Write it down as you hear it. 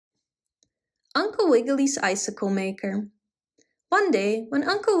Uncle Wiggily's Icicle Maker. One day, when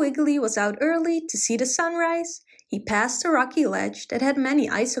Uncle Wiggily was out early to see the sunrise, he passed a rocky ledge that had many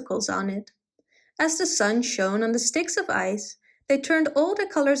icicles on it. As the sun shone on the sticks of ice, they turned all the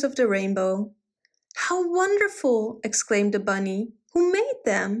colors of the rainbow. "How wonderful!" exclaimed the bunny. "Who made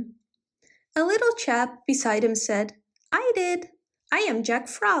them?" A little chap beside him said, "I did. I am Jack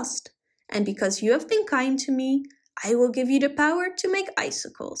Frost, and because you have been kind to me, I will give you the power to make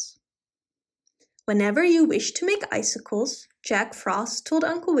icicles." Whenever you wish to make icicles, Jack Frost told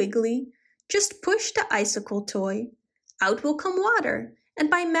Uncle Wiggily, just push the icicle toy. Out will come water, and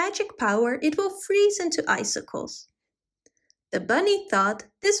by magic power it will freeze into icicles. The bunny thought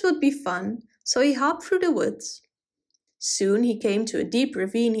this would be fun, so he hopped through the woods. Soon he came to a deep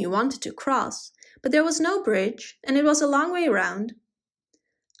ravine he wanted to cross, but there was no bridge, and it was a long way round.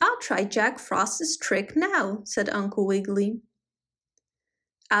 "I'll try Jack Frost's trick now," said Uncle Wiggily.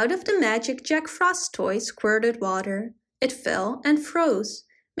 Out of the magic Jack Frost toy squirted water. It fell and froze,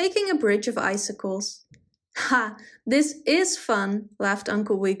 making a bridge of icicles. "Ha! This is fun," laughed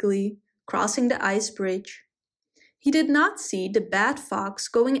Uncle Wiggily, crossing the ice bridge. He did not see the bad fox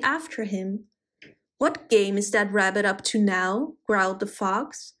going after him. "What game is that rabbit up to now?" growled the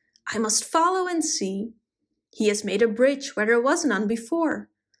fox. "I must follow and see. He has made a bridge where there was none before.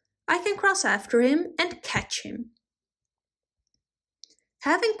 I can cross after him and catch him."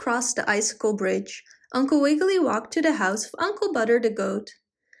 Having crossed the icicle bridge, Uncle Wiggily walked to the house of Uncle Butter the goat.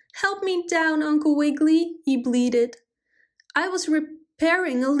 "Help me down, Uncle Wiggily," he bleated. "I was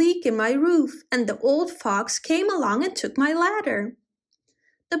repairing a leak in my roof, and the old fox came along and took my ladder."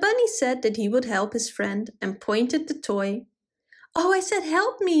 The bunny said that he would help his friend and pointed the toy. "Oh, I said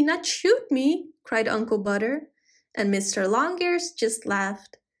help me, not shoot me," cried Uncle Butter, and Mr. Longears just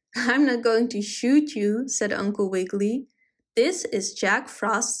laughed. "I'm not going to shoot you," said Uncle Wiggily. "This is Jack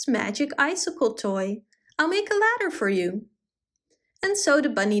Frost's magic icicle toy. I'll make a ladder for you." And so the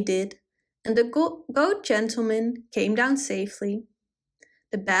bunny did, and the goat gentleman came down safely.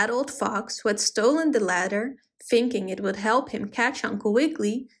 The bad old fox, who had stolen the ladder, thinking it would help him catch Uncle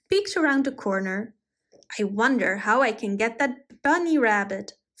Wiggily, peeked around the corner. "I wonder how I can get that bunny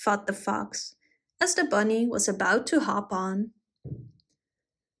rabbit," thought the fox, as the bunny was about to hop on.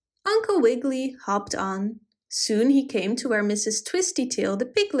 Uncle Wiggily hopped on. Soon he came to where Mrs. Twistytail the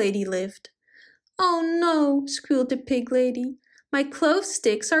pig lady lived. "Oh no," squealed the pig lady. "My clothes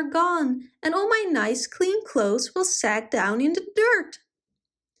sticks are gone, and all my nice clean clothes will sag down in the dirt."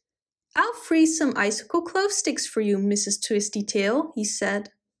 "I'll freeze some icicle clothes sticks for you, Mrs. Twistytail," he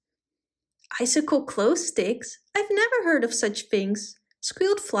said. "Icicle clothes sticks? I've never heard of such things,"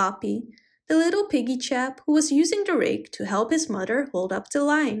 squealed Floppy, the little piggy chap who was using the rake to help his mother hold up the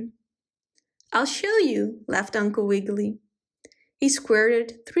line. "I'll show you," laughed Uncle Wiggily. He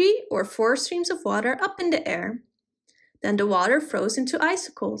squirted 3 or 4 streams of water up in the air. Then the water froze into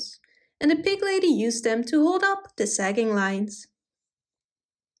icicles, and the pig lady used them to hold up the sagging lines.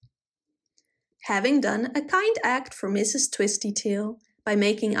 Having done a kind act for Mrs. Twistytail by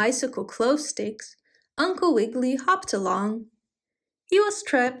making icicle clothes sticks, Uncle Wiggily hopped along. He was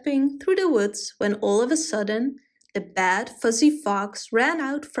tramping through the woods when all of a sudden the bad fuzzy fox ran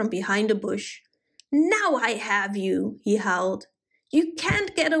out from behind a bush. "Now I have you," he howled. "You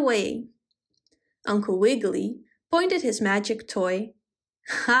can't get away." Uncle Wiggily pointed his magic toy.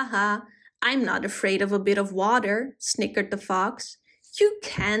 "Ha ha, I'm not afraid of a bit of water," snickered the fox. "You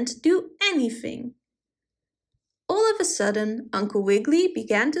can't do anything." All of a sudden, Uncle Wiggily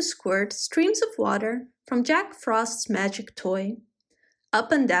began to squirt streams of water from Jack Frost's magic toy.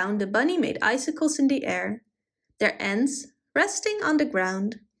 Up and down the bunny made icicles in the air, their ends resting on the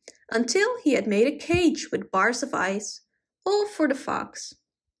ground, until he had made a cage with bars of ice, all for the fox.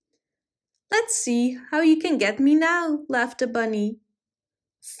 "Let's see how you can get me now," laughed the bunny.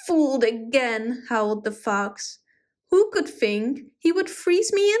 "Fooled again," howled the fox. "Who could think he would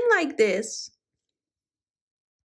freeze me in like this?"